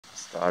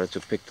Started to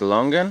pick the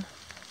longan.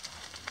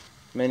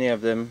 Many of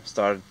them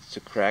started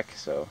to crack,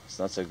 so it's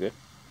not so good.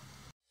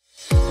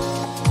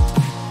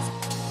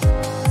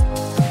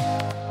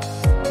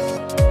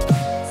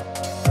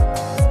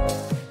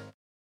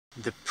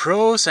 The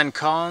pros and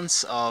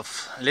cons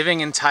of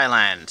living in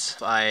Thailand.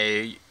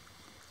 I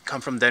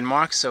come from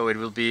Denmark, so it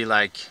will be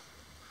like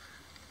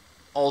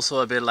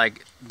also a bit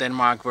like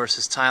Denmark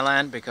versus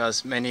Thailand,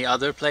 because many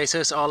other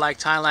places are like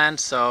Thailand.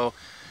 So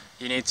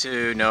you need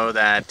to know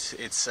that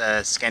it's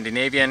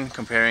Scandinavian,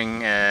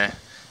 comparing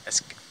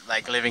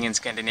like living in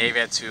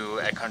Scandinavia to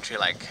a country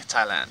like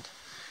Thailand.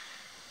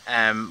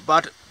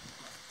 But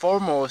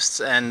foremost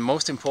and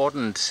most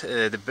important,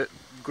 the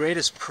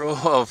greatest pro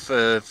of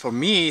for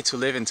me to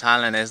live in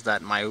Thailand is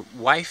that my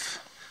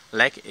wife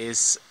leg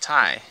is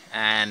Thai,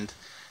 and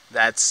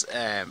that's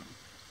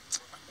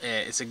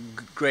it's a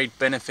great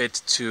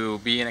benefit to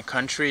be in a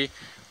country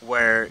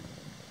where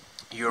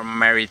you're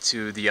married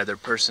to the other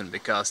person,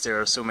 because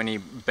there are so many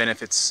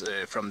benefits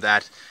from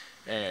that.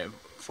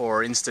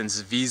 For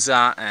instance,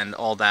 visa and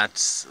all that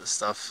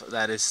stuff.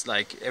 That is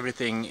like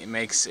everything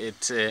makes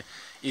it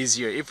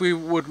easier. If we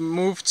would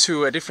move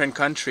to a different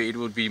country, it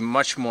would be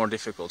much more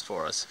difficult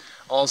for us.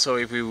 Also,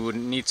 if we would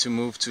need to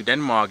move to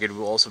Denmark, it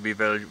will also be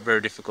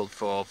very difficult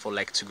for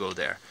Lek to go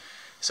there.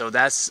 So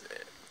that's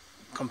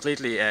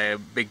completely a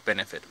big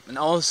benefit. And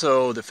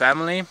also the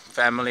family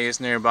is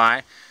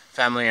nearby,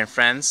 family and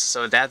friends,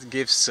 so that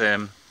gives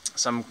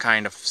some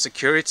kind of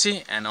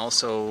security. And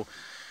also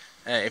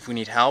if we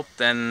need help,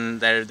 then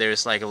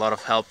there's like a lot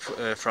of help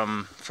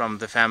from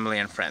the family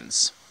and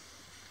friends.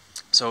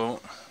 So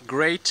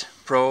great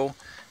pro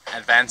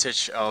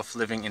advantage of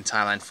living in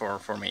Thailand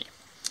for me.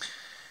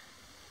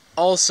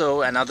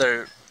 Also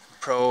another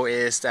pro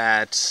is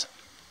that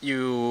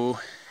you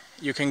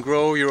can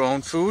grow your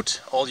own food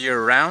all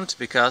year round,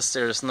 because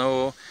there's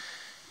no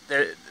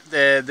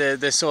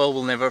the soil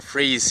will never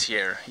freeze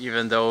here,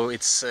 even though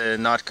it's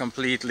not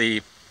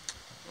completely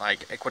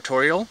like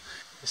equatorial.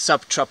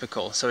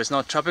 Subtropical, so it's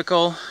not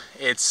tropical,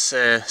 it's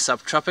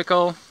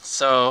subtropical.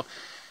 So,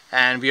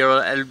 and we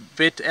are a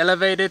bit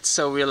elevated,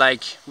 so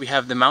we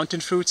have the mountain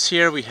fruits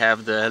here, we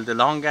have the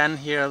longan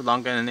here.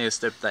 Longan is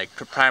the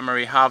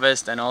primary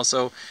harvest, and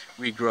also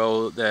we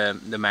grow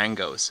the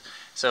mangoes.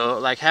 So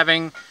like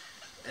having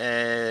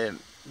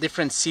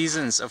different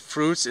seasons of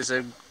fruits is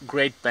a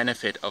great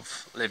benefit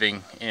of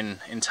living in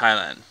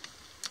Thailand.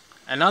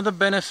 Another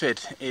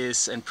benefit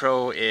is, and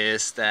pro,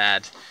 is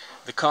that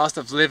the cost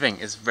of living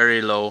is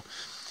very low.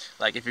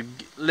 Like if you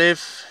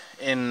live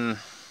in,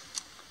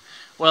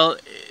 well,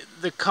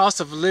 the cost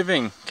of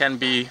living can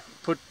be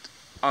put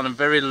on a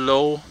very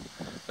low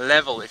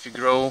level if you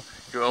grow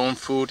your own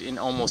food in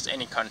almost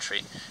any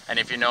country, and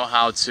if you know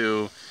how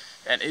to,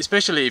 and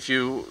especially if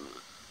you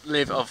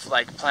live off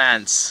like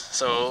plants.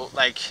 So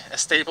like a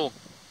staple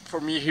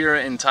for me here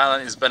in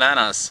Thailand is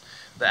bananas.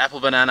 The apple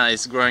banana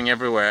is growing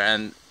everywhere,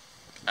 and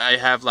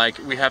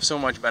we have so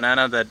much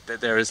banana that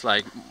there is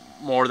like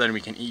more than we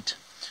can eat,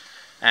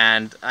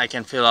 and I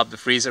can fill up the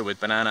freezer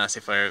with bananas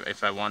if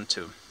I want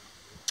to.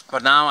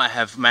 But now I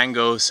have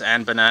mangoes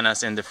and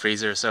bananas in the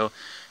freezer, so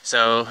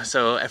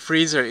a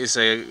freezer is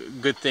a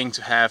good thing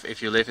to have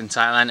if you live in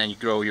Thailand and you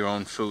grow your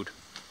own food.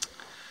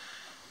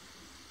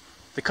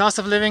 The cost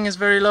of living is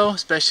very low,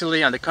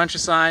 especially on the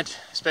countryside,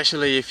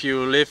 especially if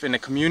you live in a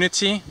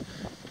community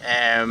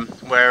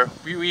where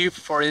we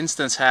for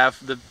instance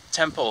have the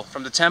temple.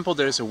 From the temple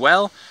there is a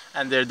well,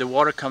 and the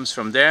water comes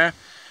from there.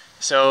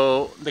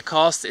 So the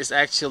cost is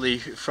actually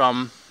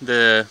from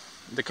the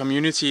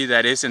community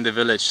that is in the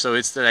village. So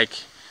it's like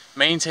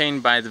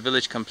maintained by the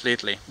village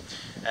completely.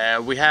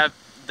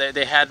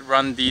 They had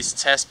run these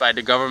tests by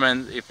the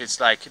government if it's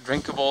like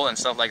drinkable and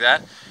stuff like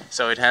that.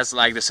 So it has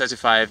like the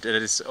certified that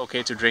it's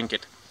okay to drink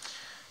it.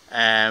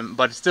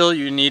 But still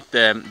you need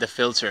the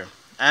filter.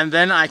 And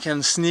then I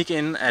can sneak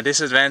in a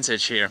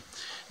disadvantage here,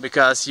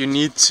 because you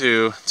need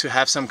to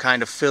have some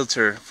kind of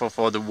filter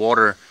for the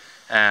water.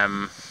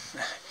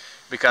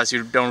 Because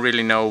you don't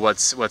really know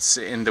what's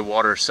in the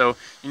water, so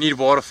you need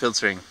water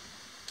filtering,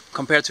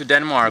 compared to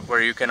Denmark,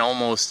 where you can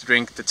almost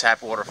drink the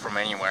tap water from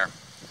anywhere,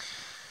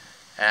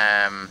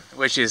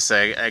 which is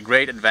a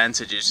great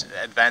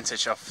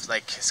advantage of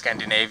like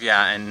Scandinavia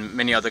and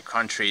many other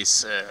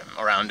countries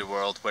around the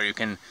world, where you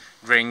can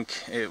drink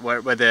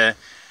where the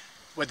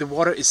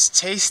water is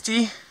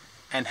tasty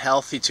and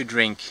healthy to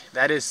drink.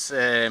 That is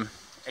a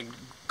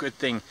good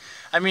thing.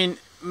 I mean,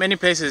 many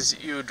places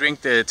you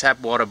drink the tap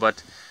water,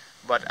 but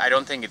I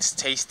don't think it's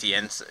tasty,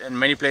 and in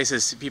many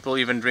places people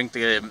even drink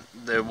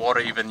the water,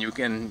 even you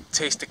can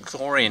taste the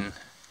chlorine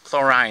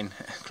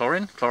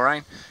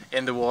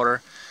in the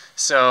water.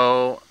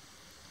 So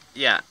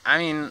yeah, I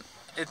mean,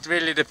 it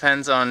really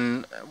depends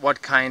on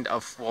what kind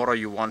of water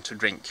you want to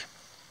drink.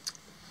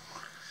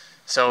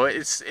 So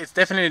it's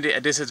definitely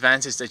a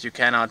disadvantage that you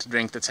cannot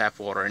drink the tap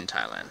water in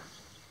Thailand.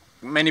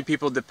 Many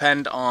people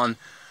depend on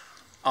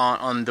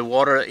the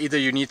water. Either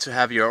you need to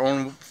have your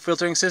own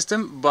filtering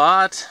system,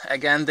 but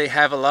again they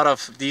have a lot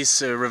of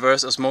these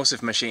reverse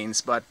osmosis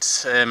machines,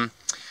 but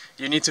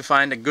You need to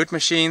find a good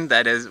machine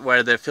that is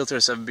where the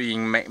filters are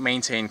being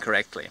maintained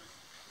correctly.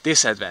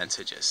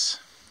 Disadvantages.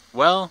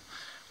 Well,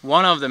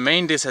 one of the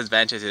main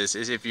disadvantages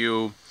is if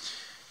you,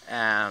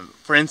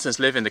 for instance,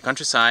 live in the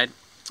countryside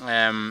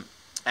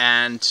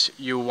and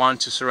you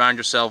want to surround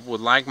yourself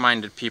with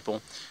like-minded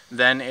people,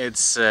 then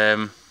it's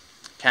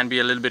can be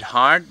a little bit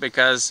hard,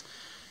 because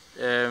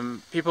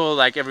people,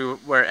 like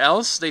everywhere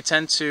else, they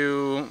tend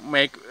to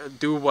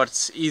do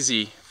what's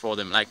easy for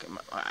them. Like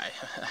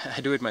I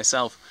do it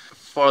myself.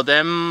 For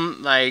them,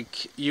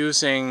 like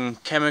using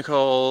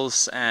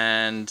chemicals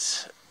and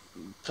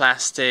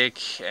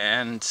plastic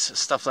and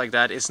stuff like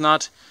that, it's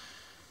not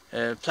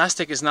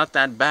plastic is not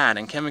that bad,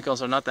 and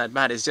chemicals are not that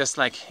bad. It's just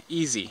like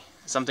easy.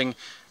 Something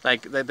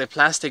like the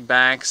plastic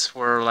bags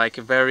were like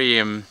a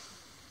very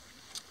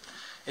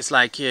it's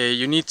like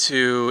you need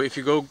to, if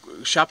you go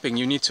shopping,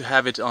 you need to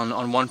have it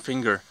on one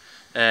finger,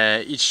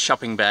 each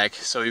shopping bag,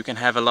 so you can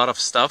have a lot of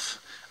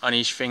stuff on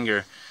each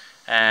finger,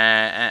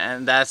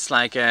 and that's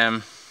like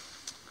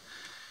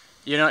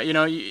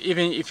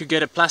even if you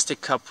get a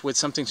plastic cup with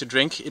something to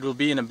drink, it will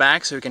be in a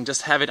bag, so you can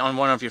just have it on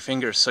one of your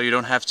fingers, so you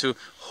don't have to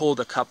hold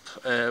a cup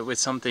with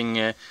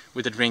something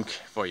with a drink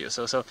for you.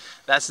 So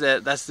that's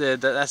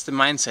the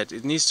mindset.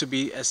 It needs to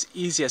be as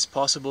easy as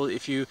possible.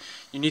 If you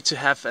need to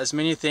have as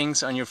many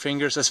things on your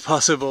fingers as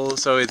possible,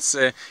 so it's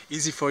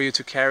easy for you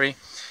to carry,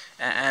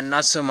 and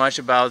not so much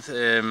about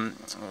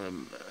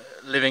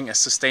living a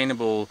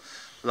sustainable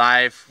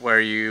life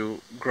where you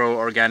grow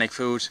organic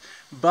food.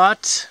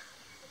 But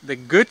the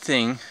good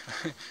thing,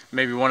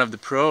 maybe one of the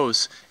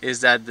pros,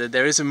 is that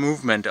there is a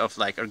movement of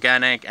like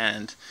organic,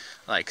 and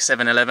like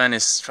 7-Eleven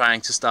is trying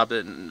to stop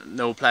the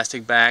no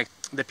plastic bag.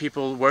 The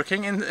people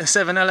working in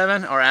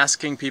 7-Eleven are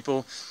asking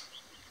people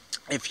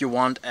if you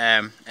want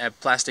a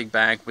plastic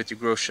bag with your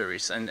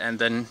groceries, and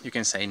then you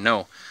can say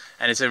no.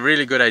 And it's a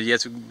really good idea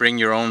to bring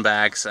your own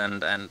bags,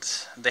 and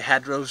they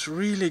had those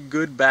really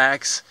good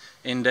bags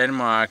in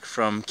Denmark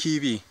from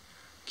Kiwi.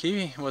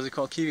 Was it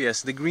called Kiwi?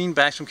 Yes, the green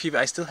bags from Kiwi.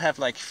 I still have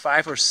like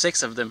 5 or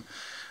 6 of them,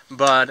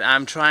 but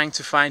I'm trying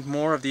to find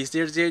more of these.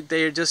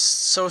 They're just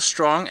so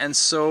strong and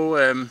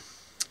so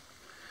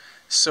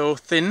so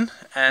thin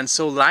and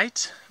so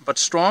light, but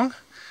strong.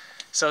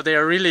 So they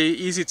are really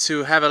easy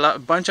to have a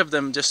bunch of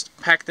them. Just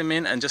pack them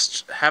in and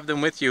just have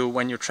them with you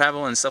when you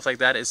travel and stuff like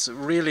that. It's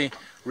really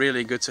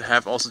good to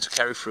have, also to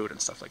carry fruit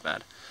and stuff like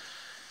that.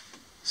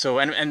 So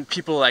and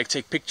people like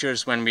take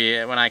pictures when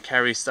I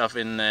carry stuff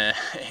in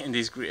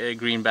these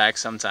green bags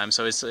sometimes.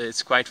 So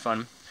it's quite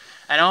fun.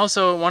 And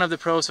also one of the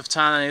pros of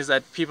Thailand is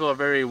that people are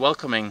very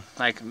welcoming,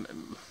 like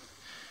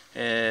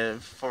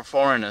for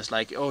foreigners.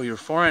 Like, oh, you're a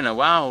foreigner,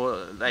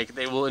 wow! Like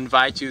they will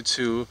invite you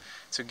to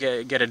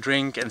get a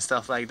drink and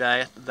stuff like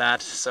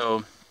that.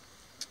 So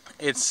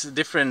it's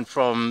different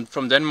from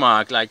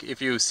Denmark. Like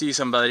if you see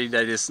somebody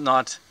that is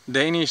not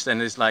Danish,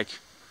 then it's like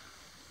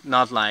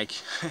not like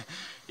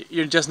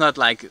you're just not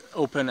like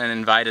open and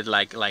invited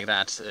like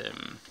that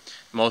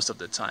most of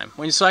the time.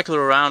 When you cycle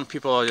around,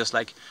 people are just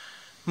like,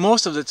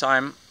 most of the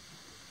time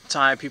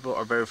Thai people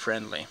are very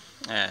friendly,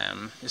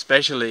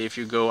 especially if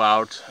you go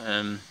out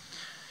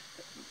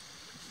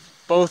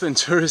both in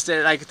tourist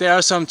areas. Like there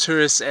are some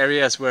tourist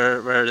areas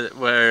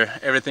where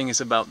everything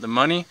is about the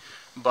money,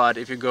 but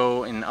if you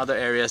go in other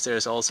areas,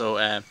 there's also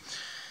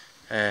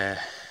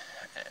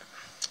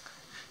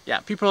yeah,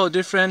 people are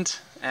different,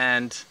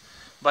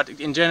 but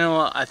in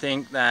general, I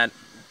think that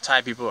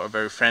Thai people are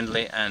very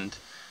friendly and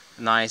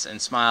nice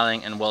and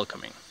smiling and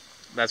welcoming.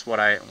 That's what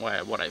I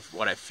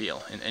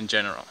feel in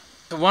general.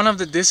 So one of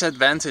the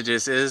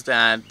disadvantages is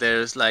that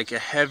there's like a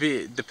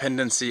heavy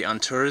dependency on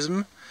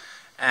tourism,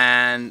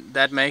 and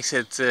that makes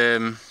it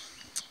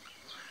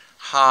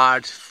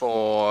hard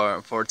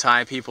for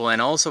Thai people,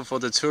 and also for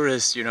the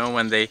tourists. You know,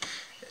 when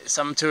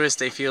some tourists,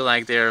 they feel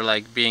like they're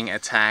like being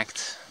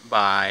attacked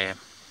by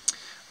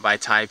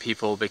Thai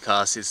people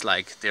because it's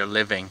like they're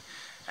living,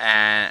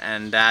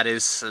 and that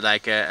is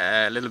like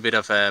a little bit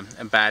of a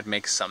bad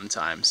mix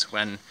sometimes,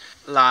 when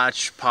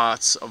large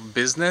parts of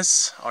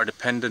business are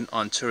dependent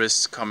on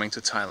tourists coming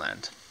to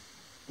Thailand.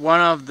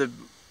 One of the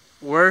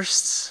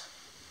worst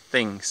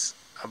things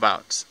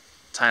about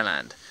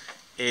Thailand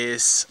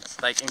is,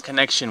 like in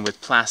connection with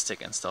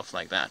plastic and stuff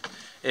like that,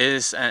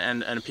 is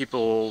and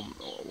people,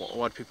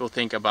 what people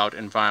think about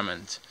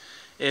environment,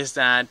 is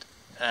that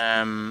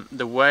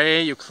the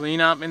way you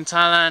clean up in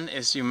Thailand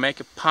is you make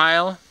a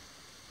pile,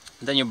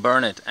 then you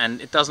burn it,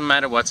 and it doesn't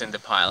matter what's in the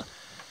pile.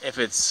 If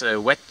it's a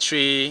wet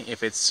tree,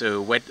 if it's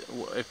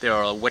if there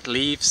are wet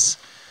leaves,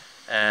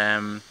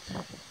 and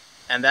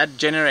that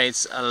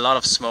generates a lot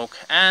of smoke.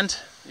 And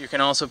you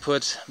can also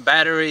put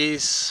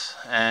batteries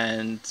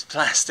and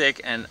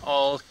plastic and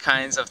all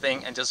kinds of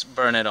things and just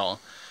burn it all.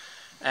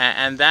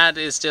 And that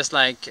is just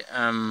like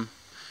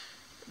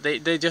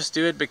they just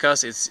do it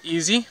because it's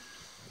easy.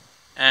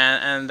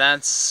 And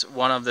that's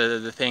one of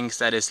the things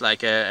that is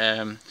like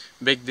a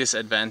big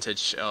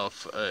disadvantage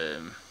of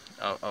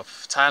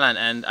Thailand,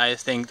 and I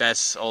think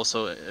that's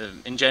also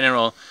in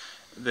general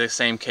the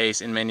same case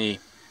in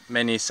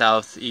many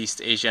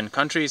Southeast Asian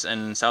countries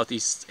and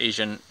Southeast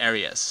Asian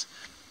areas.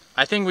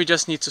 I think we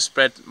just need to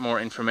spread more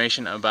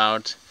information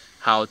about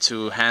how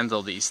to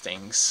handle these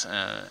things.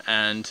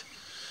 And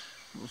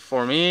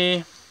for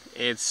me,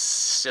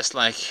 it's just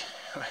like,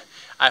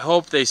 I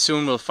hope they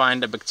soon will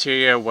find a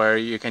bacteria where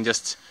you can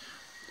just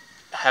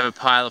have a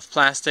pile of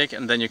plastic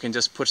and then you can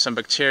just put some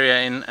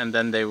bacteria in, and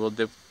then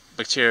the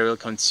bacteria will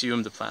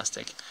consume the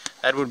plastic.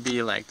 That would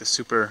be like the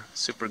super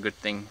good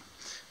thing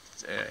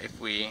if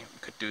we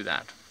could do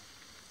that.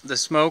 The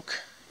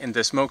smoke in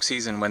the smoke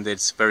season, when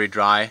it's very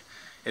dry,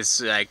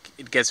 it's like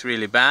it gets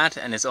really bad,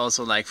 and it's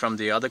also like from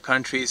the other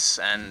countries,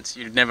 and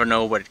you never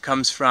know where it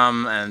comes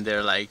from, and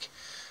they're like,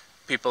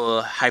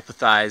 people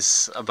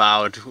hypothesize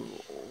about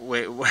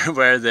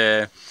where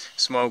the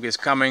smoke is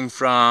coming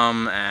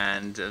from,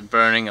 and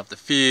burning of the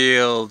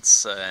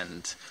fields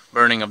and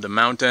burning of the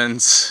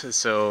mountains.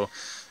 So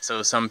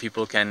some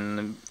people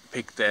can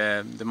pick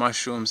the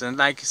mushrooms, and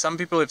like some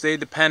people, if they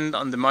depend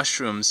on the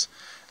mushrooms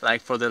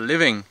like for their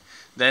living,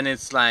 then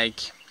it's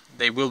like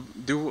they will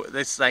do,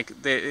 it's like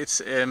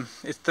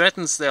it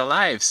threatens their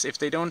lives. If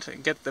they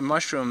don't get the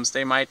mushrooms,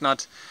 they might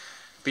not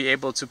be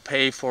able to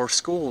pay for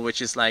school,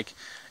 which is like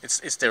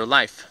it's their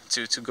life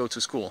to go to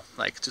school.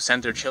 Like to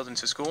send their children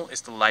to school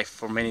is the life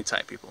for many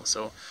Thai people.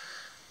 So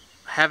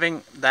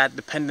having that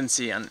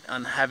dependency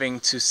on having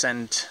to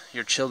send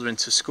your children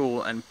to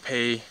school and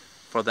pay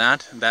for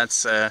that,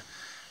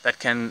 that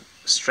can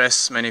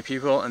stress many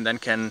people, and then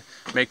can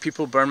make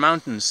people burn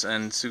mountains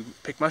and to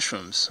pick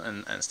mushrooms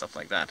and stuff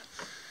like that.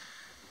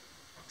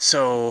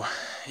 So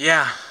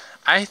yeah,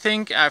 I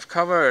think I've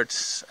covered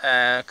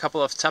a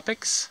couple of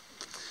topics.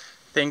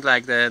 I think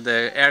like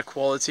the air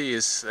quality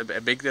is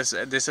a big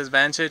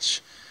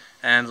disadvantage,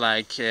 and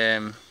like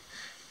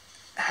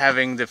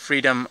having the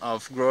freedom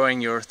of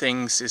growing your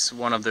things is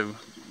one of the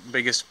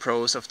biggest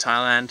pros of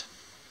Thailand.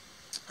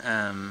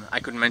 I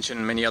could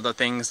mention many other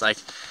things like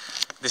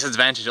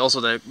disadvantage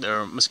also, that there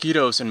are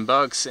mosquitoes and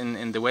bugs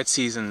in the wet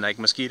season. Like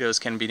mosquitoes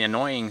can be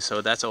annoying,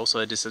 so that's also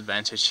a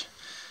disadvantage.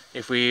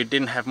 If we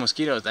didn't have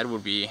mosquitoes, that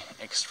would be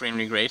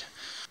extremely great.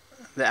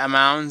 The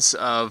amounts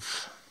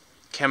of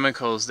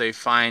chemicals they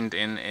find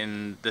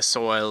in the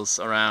soils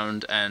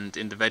around and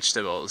in the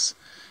vegetables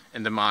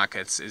in the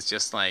markets is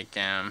just like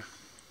a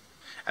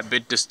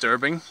bit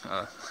disturbing.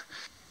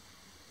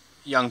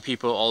 Young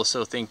people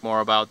also think more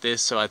about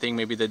this, so I think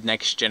maybe the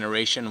next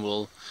generation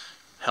will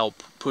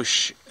help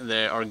push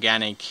the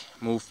organic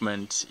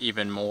movement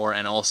even more,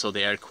 and also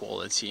the air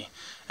quality.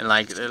 And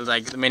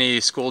like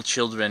many school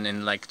children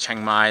in like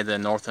Chiang Mai, the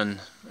northern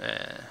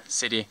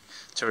city,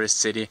 tourist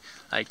city,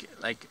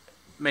 like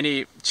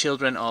many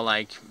children are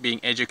like being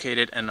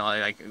educated and are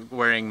like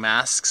wearing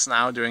masks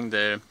now during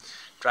the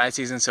dry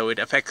season, so it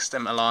affects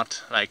them a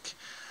lot. Like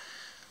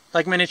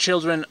many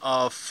children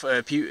of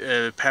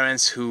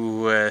parents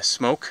who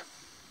smoke,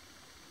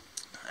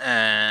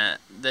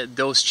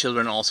 those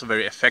children are also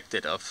very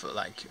affected of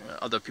like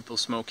other people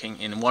smoking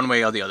in one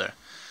way or the other.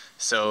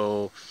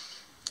 So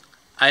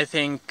I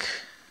think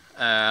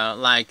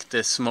like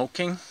the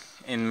smoking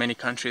in many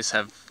countries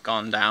have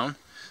gone down,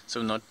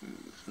 so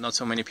not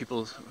so many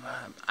people.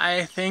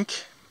 I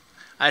think,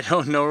 I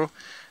don't know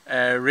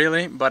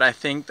really, but I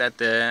think that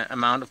the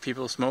amount of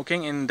people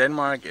smoking in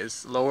Denmark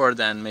is lower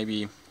than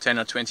maybe 10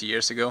 or 20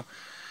 years ago.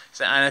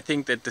 So, and I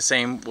think that the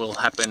same will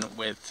happen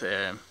with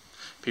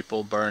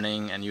people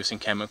burning and using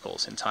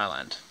chemicals in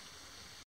Thailand.